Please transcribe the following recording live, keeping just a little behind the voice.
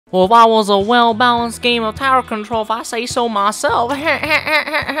Well, that was a well-balanced game of tower control, if I say so myself.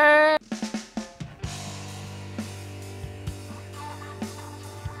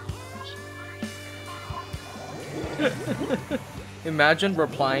 Imagine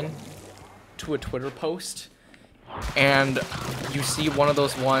replying to a Twitter post and you see one of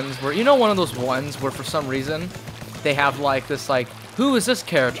those ones where, you know, one of those ones where for some reason they have like this like, who is this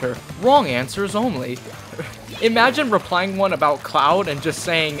character? Wrong answers only. Imagine replying one about Cloud and just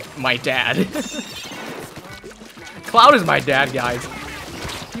saying, my dad. Cloud is my dad, guys.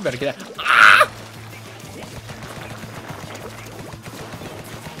 You better get out. Ah!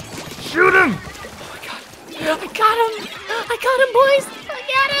 Shoot him! Oh my god. I got him! I got him, boys! I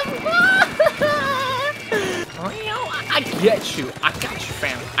got him! Oh, you know, I get you. I got you,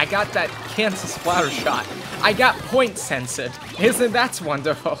 fam. I got that cancer splatter shot. I got point censored. Isn't that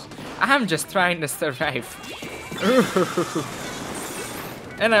wonderful? I'm just trying to survive.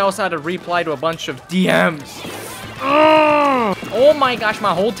 And I also had to reply to a bunch of DMs. Oh my gosh,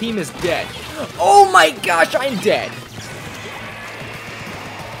 my whole team is dead. Oh my gosh, I'm dead.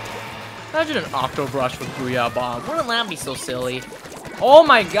 Imagine an Octo Brush with Booyah Bomb. Wouldn't that be so silly? Oh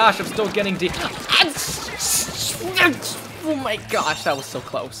my gosh, I'm still getting oh my gosh, that was so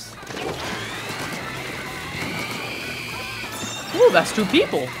close. Ooh, that's 2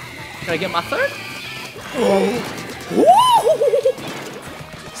 people. Can I get my 3rd? Oh.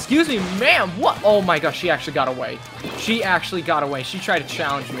 Excuse me, ma'am. What? Oh my gosh, she actually got away. She actually got away. She tried to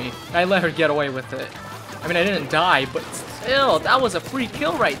challenge me. I let her get away with it. I mean, I didn't die, but still, that was a free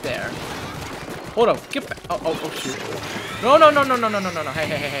kill right there. Hold up. Get back. Oh, shoot. No.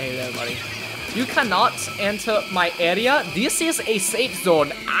 Hey, there, buddy. You cannot enter my area. This is a safe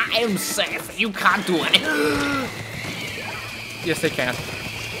zone. I am safe. You can't do it. Yes, they can.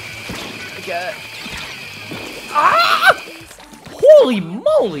 Okay. Ah! Holy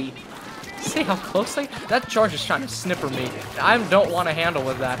moly! See how close that charge is trying to snipper me. I don't want to handle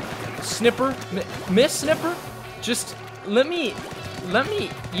with that. Snipper, miss snipper. Just let me,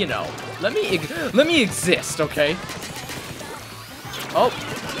 you know, let me exist, okay? Oh,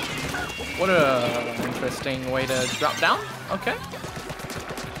 what a interesting way to drop down. Okay.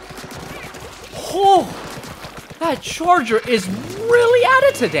 Oh, that charger is really at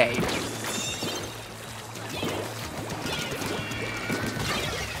it today.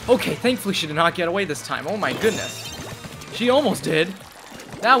 Okay, thankfully she did not get away this time. Oh my goodness. She almost did.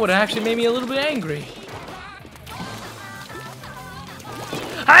 That would have actually made me a little bit angry.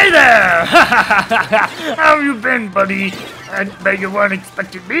 Hi there! How have you been, buddy? I bet you weren't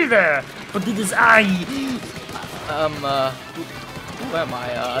expecting me there, but it is I. Who am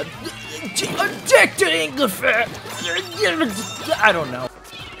I? Dick to English. I don't know.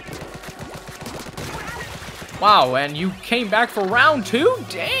 Wow, and you came back for round 2?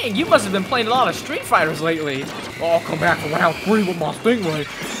 Dang, you must have been playing a lot of Street Fighters lately. Oh, I'll come back for round 3 with my Stingray.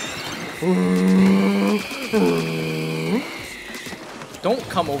 Don't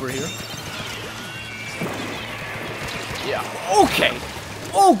come over here. Yeah, okay.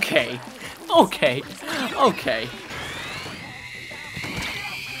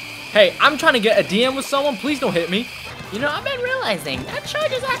 Hey, I'm trying to get a DM with someone. Please don't hit me. You know, I've been realizing that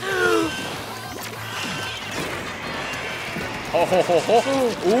charge is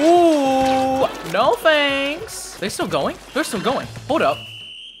Ooh, no thanks. They still going? They're still going. Hold up.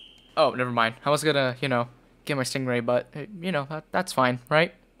 Oh, never mind. I was gonna, you know, get my Stingray, but, you know, that's fine,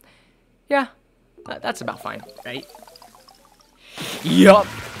 right? Yeah, that's about fine, right? Yup.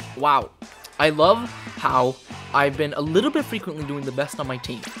 Wow. I love how I've been a little bit frequently doing the best on my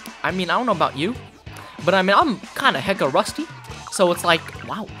team. I mean, I don't know about you, but I mean, I'm kind of hecka rusty. So it's like,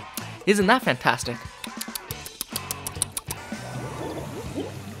 wow, isn't that fantastic?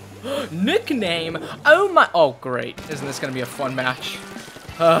 Nickname. Oh my. Oh, great. Isn't this going to be a fun match?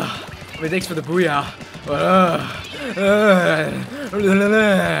 I mean, thanks for the booyah.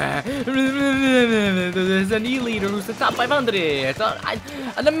 There's an E-leader who's the top 500.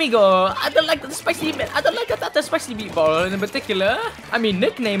 An amigo. I don't like the spicy meat. I don't like the spicy meatball in particular. I mean,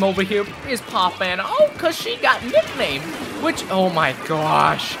 nickname over here is poppin'. Oh, because she got nickname. Which, oh my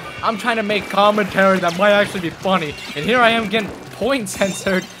gosh. I'm trying to make commentary that might actually be funny. And here I am getting point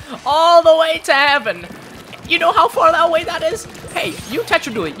censored all the way to heaven. You know how far that away that is? Hey, you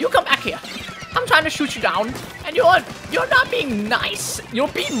Tetradui, you come back here. I'm trying to shoot you down, and you're not being nice. You're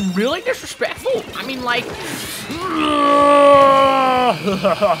being really disrespectful. I mean, like, I'm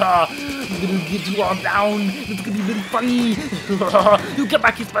gonna get you all down. It's gonna be really funny. You get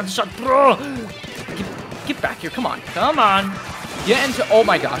back here, Splatter Shot, bro. Get back here. Come on. Get into. Oh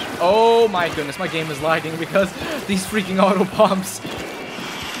my gosh. Oh my goodness. My game is lagging because these freaking auto bombs.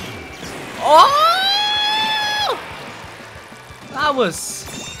 Oh! That was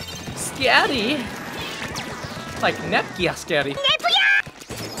scary. Like Nepkia scary.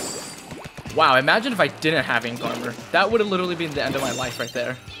 Wow, imagine if I didn't have ink armor. That would have literally been the end of my life right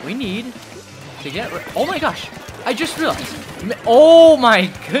there. We need to get oh my gosh. I just realized. Oh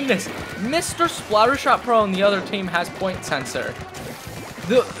my goodness. Mr. Splattershot Pro on the other team has point sensor.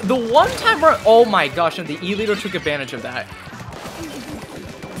 The one time where, oh my gosh, and the E-Leader took advantage of that.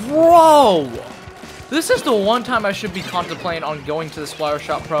 Bro! This is the one time I should be contemplating on going to the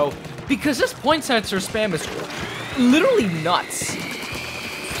Splattershot Pro, because this point sensor spam is literally nuts.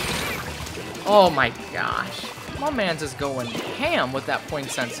 Oh my gosh. My man's is going ham with that point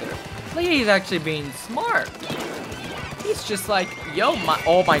sensor. Look, he's actually being smart. He's just like, yo,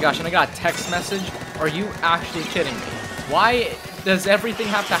 oh my gosh, and I got a text message. Are you actually kidding me? Why does everything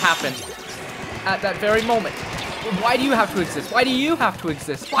have to happen at that very moment? Why do you have to exist? Why do you have to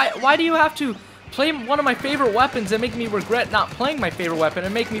exist? Why do you have to play one of my favorite weapons and make me regret not playing my favorite weapon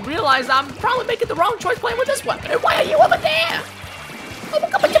and make me realize I'm probably making the wrong choice playing with this weapon? And why are you over there? Oh my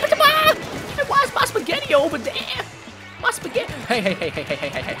god, why is my spaghetti over there? My spaghetti. Hey.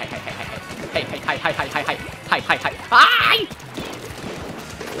 Hi!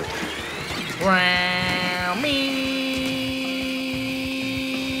 Round me.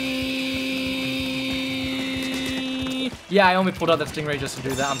 Yeah, I only pulled out that Stingray just to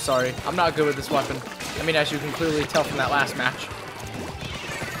do that. I'm sorry. I'm not good with this weapon. I mean, as you can clearly tell from that last match.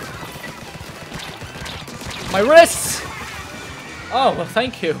 My wrists! Oh, well,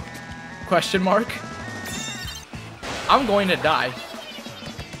 thank you. Question mark. I'm going to die.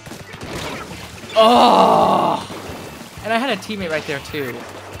 Oh! And I had a teammate right there, too.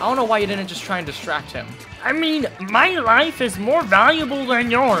 I don't know why you didn't just try and distract him. I mean, my life is more valuable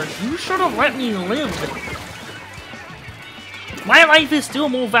than yours. You should have let me live. My life is still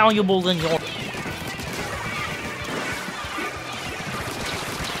more valuable than yours.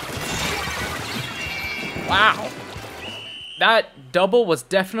 Wow. That double was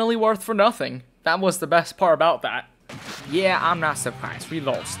definitely worth for nothing. That was the best part about that. Yeah, I'm not surprised. We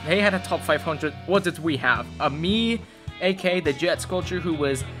lost. They had a top 500. What did we have? Me, aka the Jet Sculpture, who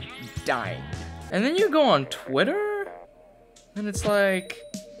was dying. And then you go on Twitter, and it's like,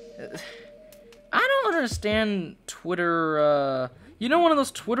 I don't understand Twitter. You know, one of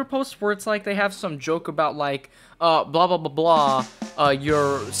those Twitter posts where it's like they have some joke about like, blah blah blah blah,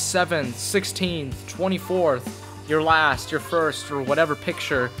 your 7th, 16th, 24th, your last, your first, or whatever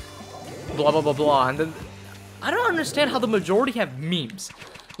picture, blah blah blah blah, and then I don't understand how the majority have memes.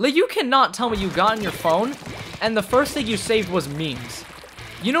 Like, you cannot tell me you got on your phone and the first thing you saved was memes.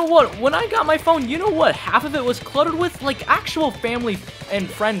 You know what? When I got my phone, you know what? Half of it was cluttered with, like, actual family and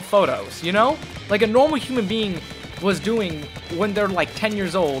friend photos, you know? Like a normal human being was doing when they're, like, 10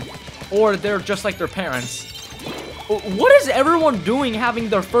 years old, or they're just like their parents. What is everyone doing having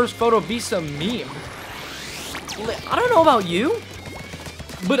their first photo be some meme? I don't know about you,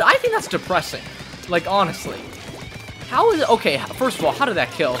 but I think that's depressing. Like, honestly. How is it? Okay, first of all, how did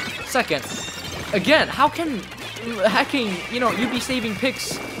that kill? Second, again, how can hacking, you know, you be saving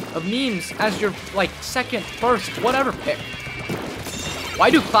pics of memes as your, like, second, first, whatever pic? Why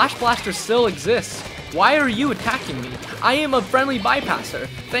do Clash Blasters still exist? Why are you attacking me? I am a friendly bypasser.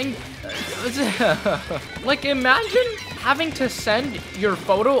 Like, imagine having to send your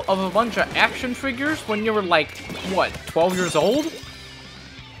photo of a bunch of action figures when you were, like, what, 12 years old?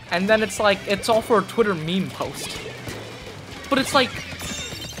 And then it's like, it's all for a Twitter meme post. But it's like,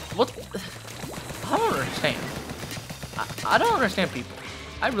 what? I don't understand. I don't understand people.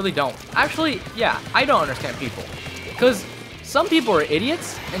 I really don't. Actually, yeah, I don't understand people. Because some people are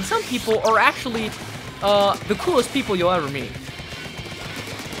idiots, and some people are actually the coolest people you'll ever meet.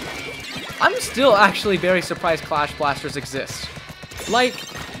 I'm still actually very surprised Clash Blasters exist. Like,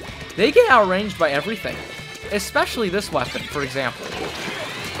 they get outranged by everything. Especially this weapon, for example.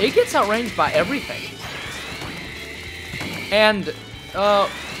 It gets outranged by everything. And,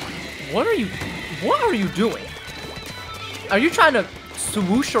 what are you doing? Are you trying to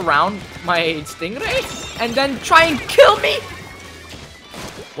swoosh around my Stingray and then try and kill me?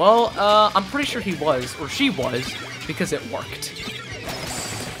 Well, I'm pretty sure he was, or she was, because it worked.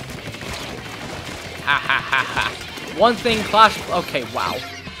 Ha ha ha ha. One thing Clash, okay, wow.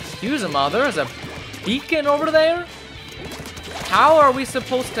 Excuse me, there's a beacon over there? How are we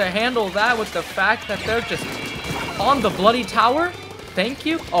supposed to handle that with the fact that they're just on the bloody tower? Thank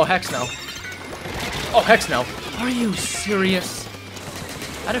you? Oh, heck no. Oh, heck no. Are you serious?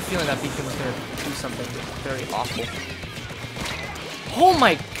 I had a feeling that beacon was going to do something very awful. Oh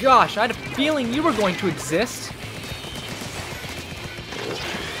my gosh, I had a feeling you were going to exist.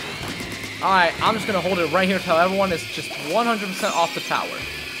 Alright, I'm just gonna hold it right here till everyone is just 100% off the tower.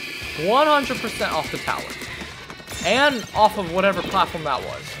 100% off the tower. And off of whatever platform that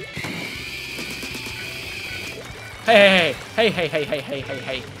was. Hey,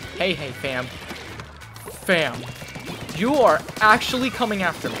 fam. Fam. You are actually coming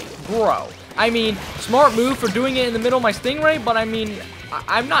after me, bro. I mean, smart move for doing it in the middle of my stingray, but I mean,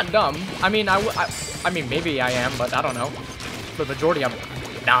 I'm not dumb. I mean, I mean, maybe I am, but I don't know. For the majority, I'm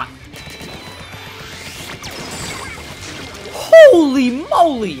not. Holy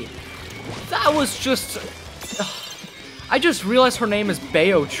moly! That was just... I just realized her name is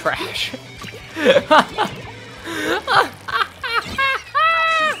Bayo Trash.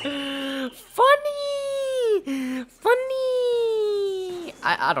 Funny!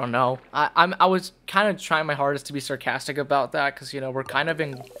 I don't know. I was kind of trying my hardest to be sarcastic about that, because, you know, we're kind of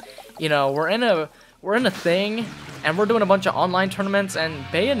in... You know, we're in a thing, and we're doing a bunch of online tournaments, and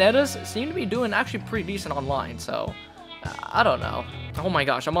Bayonettas seem to be doing actually pretty decent online, so... I don't know. Oh my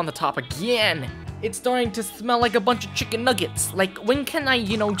gosh, I'm on the top again! It's starting to smell like a bunch of chicken nuggets. Like, when can I,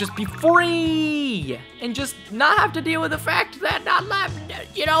 you know, just be free? And just not have to deal with the fact that,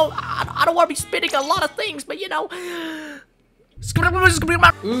 you know, I don't want to be spitting a lot of things, but, you know...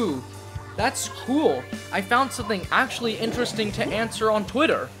 Ooh, that's cool. I found something actually interesting to answer on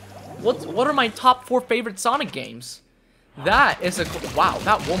Twitter. What are my top 4 favorite Sonic games? That is a... Wow,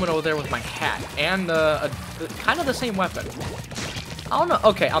 that woman over there with my hat. And kind of the same weapon. I don't know.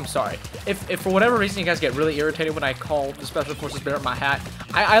 Okay, I'm sorry. If for whatever reason you guys get really irritated when I call the Special Forces Barrett my hat,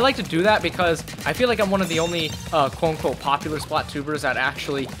 I like to do that because I feel like I'm one of the only quote-unquote popular Splatubers that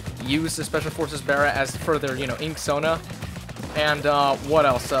actually use the Special Forces Barrett as for their, you know, ink Sona. And what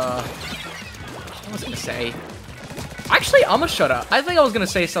else? What was I gonna say? Actually, I'm gonna shut up. I think I was gonna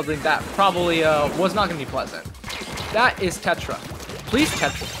say something that probably was not gonna be pleasant. That is Tetra. Please,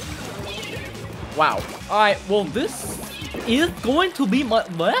 Tetra. Wow. Alright, well, this is going to be my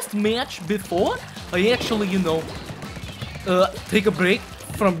last match before I actually, you know, take a break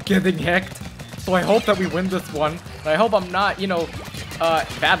from getting hacked. So I hope that we win this one. And I hope I'm not, you know,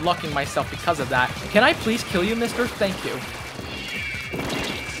 bad lucking myself because of that. Can I please kill you, mister? Thank you.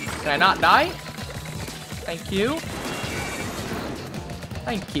 Can I not die? Thank you.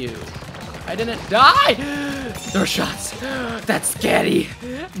 Thank you. I didn't die! There are shots. That's scary.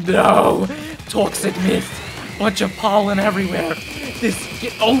 No. Toxic mist. Bunch of pollen everywhere.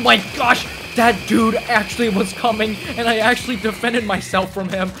 Oh my gosh! That dude actually was coming, and I actually defended myself from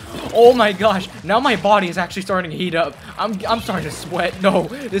him. Oh my gosh! Now my body is actually starting to heat up. I'm starting to sweat. No,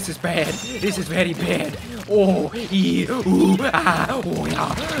 this is bad. This is very bad. Oh, ooh, ah, oh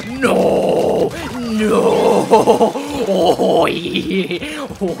yeah. No, no. Oh,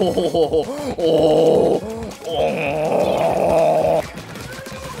 oh.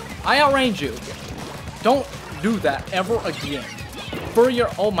 I outrange you. Don't do that ever again. For your...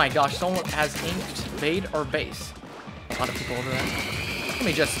 Oh my gosh, someone has inked Vade or base. A lot of people over there. Let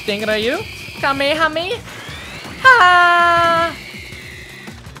me just sting it at you. Kamehame. Ha!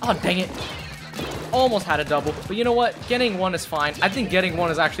 Oh, dang it. Almost had a double. But you know what? Getting 1 is fine. I think getting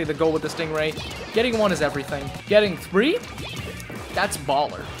 1 is actually the goal with the Stingray. Getting 1 is everything. Getting 3? That's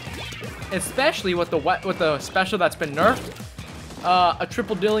baller. Especially with the special that's been nerfed. A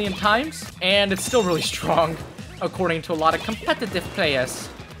triple dillion times. And it's still really strong. According to a lot of competitive players.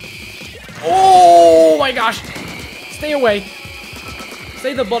 Oh my gosh! Stay away.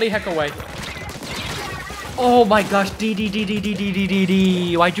 Stay the bloody heck away. Oh my gosh, D.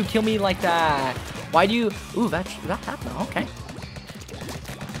 Why'd you kill me like that? Why do you... Ooh, that happened. Okay.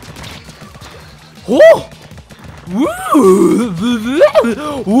 Oh! Woo!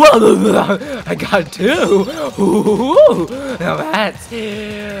 I got 2. Ooh, now that's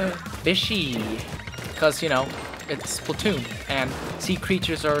fishy. Because, you know, it's Splatoon, and sea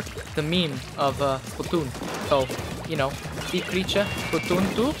creatures are the meme of Splatoon. So, you know, sea creature,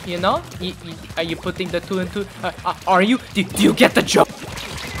 Splatoon 2, you know? Are you putting the 2 and 2? Are you? Do you get the joke?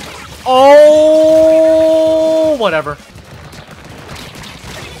 Oh, whatever.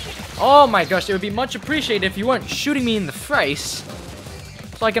 Oh my gosh, it would be much appreciated if you weren't shooting me in the face.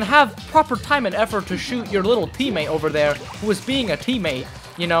 So I can have proper time and effort to shoot your little teammate over there who is being a teammate,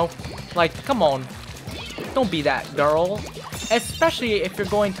 you know? Like, come on. Don't be that girl. Especially if you're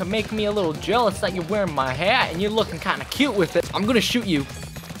going to make me a little jealous that you're wearing my hat and you're looking kind of cute with it. I'm gonna shoot you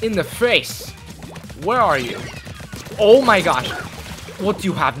in the face. Where are you? Oh my gosh. What do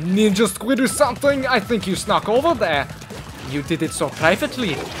you have? Ninja squid or something? I think you snuck over there. You did it so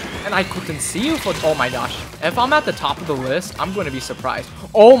privately. And I couldn't see you for... Oh my gosh. If I'm at the top of the list, I'm going to be surprised.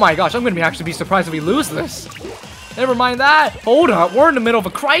 Oh my gosh. I'm going to actually be surprised if we lose this. Never mind that. Hold up. We're in the middle of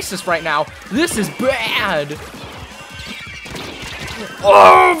a crisis right now. This is bad.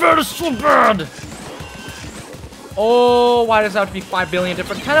 Oh, that is so bad. Oh, why does it have to be 5 billion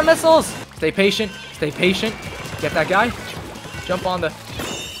different kind of missiles? Stay patient. Stay patient. Get that guy. Jump on the...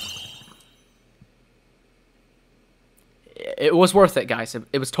 It was worth it, guys.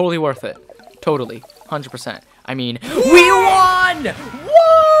 It was totally worth it. Totally. 100%. I mean, we won!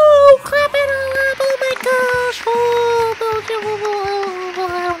 Whoa! Clap it all up. Oh my gosh. Oh, I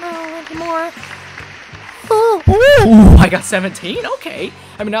don't know anymore. Ooh, I got 17? Okay.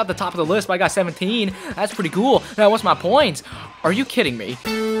 I mean, not at the top of the list, but I got 17. That's pretty cool. Now, what's my points? Are you kidding me?